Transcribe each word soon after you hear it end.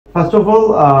First of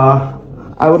all,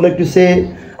 I would like to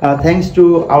say thanks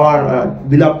to our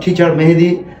beloved teacher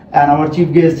Mehdi and our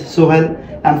chief guest Sohail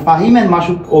and Fahim and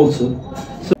Mashuk also.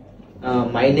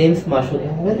 My name is Mashuk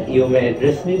Ahmed. You may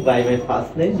address me by my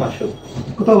first name, Mashuk.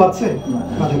 কোথাও বাজছে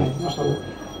মাশাআল্লাহ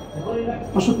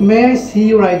Mashuk may I see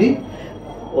your ID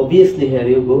Obviously, here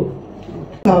you go.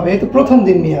 হবে এই তো প্রথম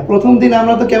দিন মিয়া প্রথম দিন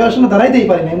আমরা তো ক্যামেরার সামনে দাঁড়াইতেই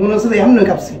পারি না মনে হচ্ছে যে এমন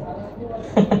কাঁপছি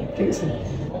ঠিক আছে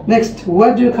next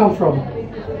where do you come from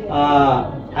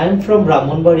I am from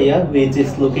Brahmanbaria, which is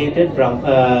located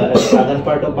southern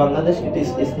part of Bangladesh. It is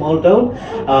a small town,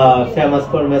 famous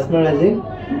for mesmerizing.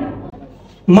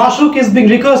 Mashuk is being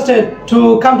requested to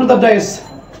come to the dais.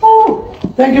 Oh,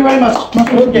 thank you very much.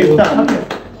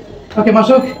 Okay,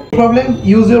 Mashuk, problem,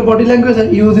 use your body language and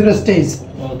use your stage.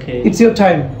 Okay. It's your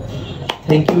time.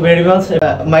 Thank you very much.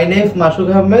 My name is Mashuk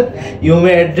Ahmed. You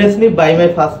may address me by my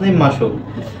first name, Mashuk.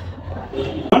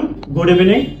 Good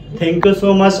evening. Thank you so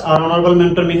much, our honorable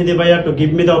mentor Mehdi Bhaiya, to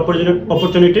give me the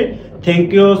opportunity. Thank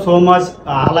you so much,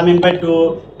 Alamin Bhai, to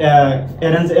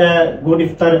arrange a good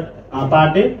iftar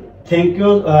party. Thank you,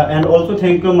 and also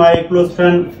thank you my close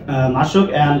friend Mashuk,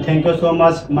 and thank you so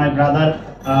much my brother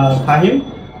Fahim.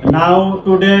 Now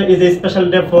today is a special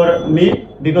day for me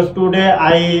because today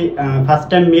I first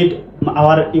time meet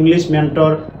our English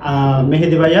mentor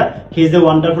Mehdi Bhaiya. He is a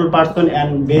wonderful person and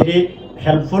very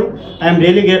helpful. I am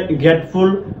really grateful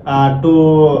to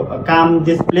come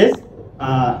this place.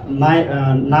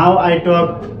 Now I talk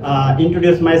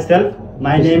introduce myself.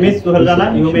 My name is Suhal Rana.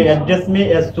 You may address me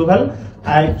as Suhal.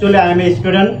 Actually, I am a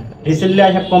student. Recently,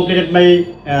 I have completed my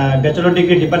bachelor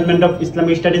degree Department of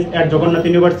Islamic Studies at Jagannath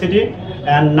University,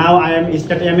 and now I am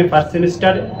studying my first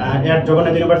semester at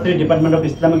Jagannath University Department of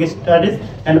Islamic Studies,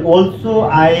 and also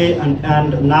I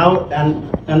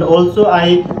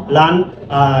learn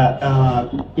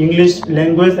English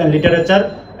language and literature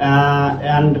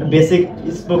and basic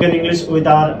spoken English with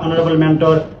our honorable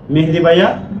mentor Mehdi Bhaiya,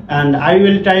 and I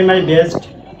will try my best.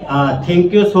 Thank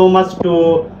you so much to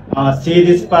see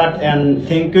this part, and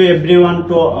thank you everyone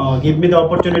to give me the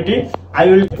opportunity. I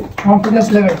will Confidence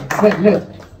level. Great.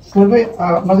 Survey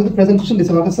আমরা যদি presentation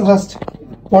দিছি আমাদের first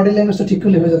body ল্যাঙ্গুয়েজটা ঠিক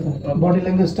করলে হয়ে যেত body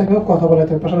ল্যাঙ্গুয়েজটাকে কথা বলাতে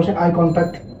হবে পাশাপাশি আই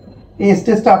কন্টাক্ট এই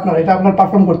স্টেজটা এটা আপনার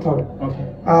পারফর্ম করতে হবে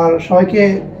আর সবাইকে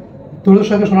ধৈর্য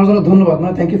সহকারে শোনার জন্য ধন্যবাদ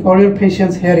thank you for your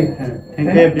patience hearing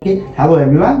Hello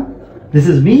everyone, this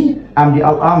is me, Amdi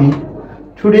Al-Amin.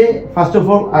 Today, first of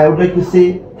all, I would like to say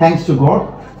thanks to God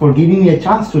for giving me a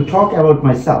chance to talk about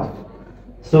myself.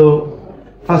 So,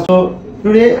 first of all,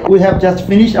 today we have just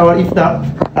finished our iftar.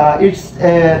 It's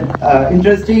an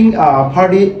interesting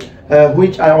party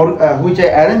which I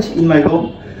arranged in my room.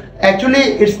 Actually,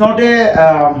 it's not a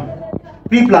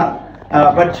pre-plan,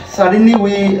 but suddenly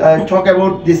we talk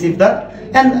about this iftar,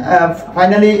 and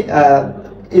finally,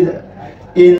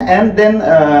 then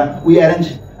we arrange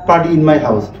party in my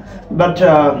house. But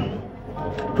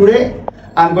today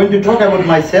I'm going to talk about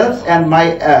myself and my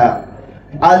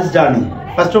IELTS journey.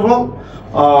 First of all,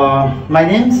 my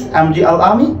name's Amdi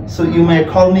Al-Amin, so you may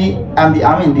call me Amdi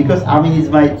Amin because Amin is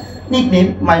my nickname.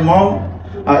 My mom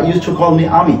used to call me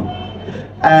Amin,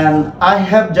 and I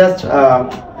have just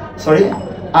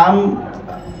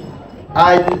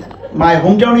my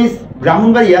hometown is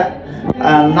Brahmanbaria,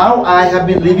 and now I have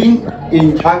been living in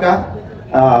Dhaka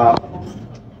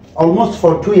almost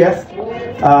for 2 years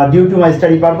due to my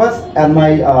study purpose and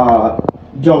my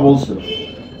job also.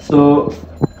 So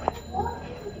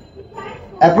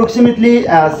approximately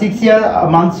 6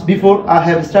 months before, I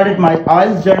have started my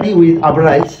IELTS journey with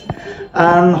Abrites,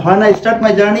 and when I start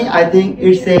my journey, I think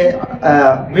it's a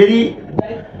very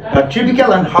typical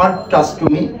and hard task to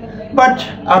me. But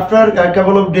after a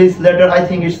couple of days later, I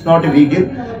think it's not a big deal.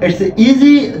 It's an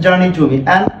easy journey to me,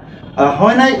 and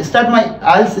when I start my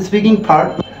IELTS speaking part,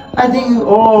 I think,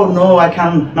 oh no, I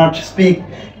cannot speak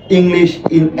English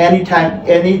in any time,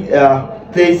 any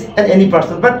place, and any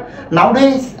person. But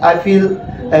nowadays, I feel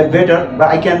better. But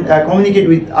I can communicate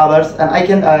with others, and I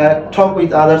can talk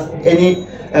with others any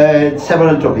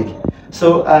several topic. So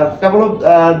a couple of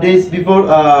days before,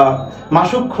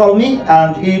 Mashuk called me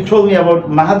and he told me about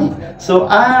Mahdi. So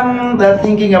I'm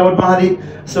thinking about Mahdi.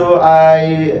 So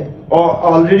I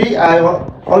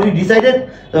already decided.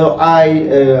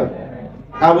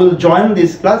 I will join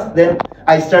this class. Then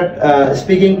I start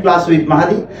speaking class with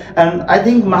Mahdi, and I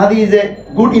think Mahdi is a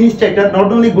good instructor. Not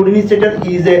only good instructor,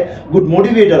 he is a good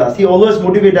motivator. He always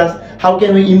motivates us. How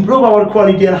can we improve our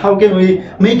quality, and how can we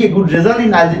make a good result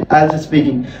in IELTS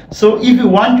speaking? So if you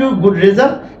want to good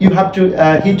result, you have to.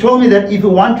 He told me that if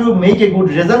you want to make a good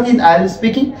result in IELTS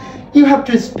speaking, you have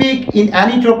to speak in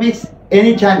any topics,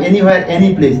 anytime, anywhere,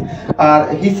 any place.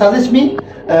 He suggests me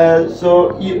So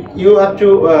you have to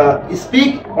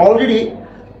speak already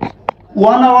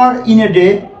 1 hour in a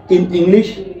day in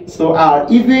English. So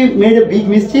if we made a big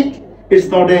mistake, it's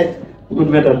not a good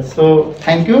matter. So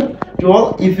thank you to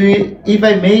all. If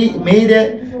I made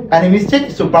any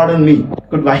mistake, so pardon me.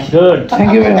 Goodbye. Good.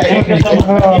 Thank you very much.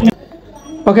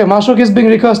 Okay, Mashuk is being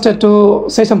requested to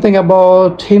say something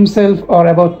about himself or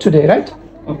about today, right?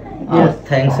 Yes,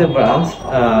 thanks, Abrams.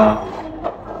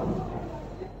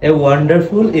 A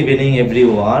wonderful evening,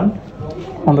 everyone.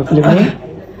 Wonderful evening.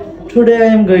 Today I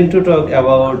am going to talk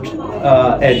about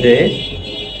a day.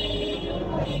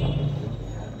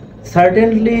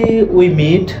 Certainly, we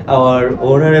meet our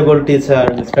honorable teacher,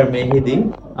 Mr.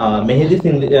 Mehdi,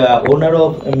 owner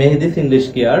of Mehdi's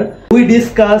English Care. We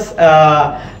discuss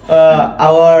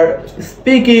our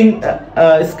speaking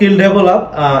skill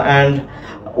develop, and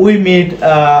we meet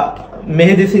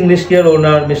Mehdi's English Care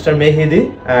owner, Mr.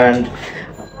 Mehdi, and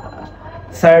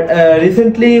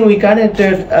recently we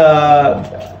connected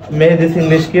Mehdi's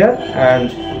English Care,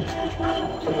 and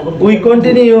we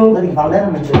continue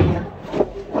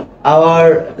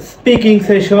our speaking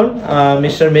session.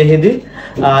 Mr. Mehdi,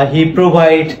 he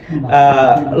provide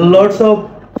lots of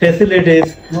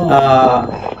facilities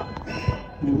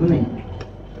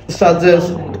such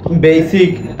as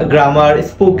basic grammar,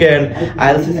 spoken,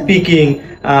 IELTS speaking,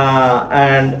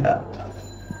 and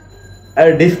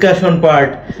a discussion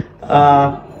part.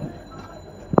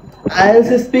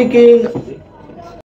 IELTS speaking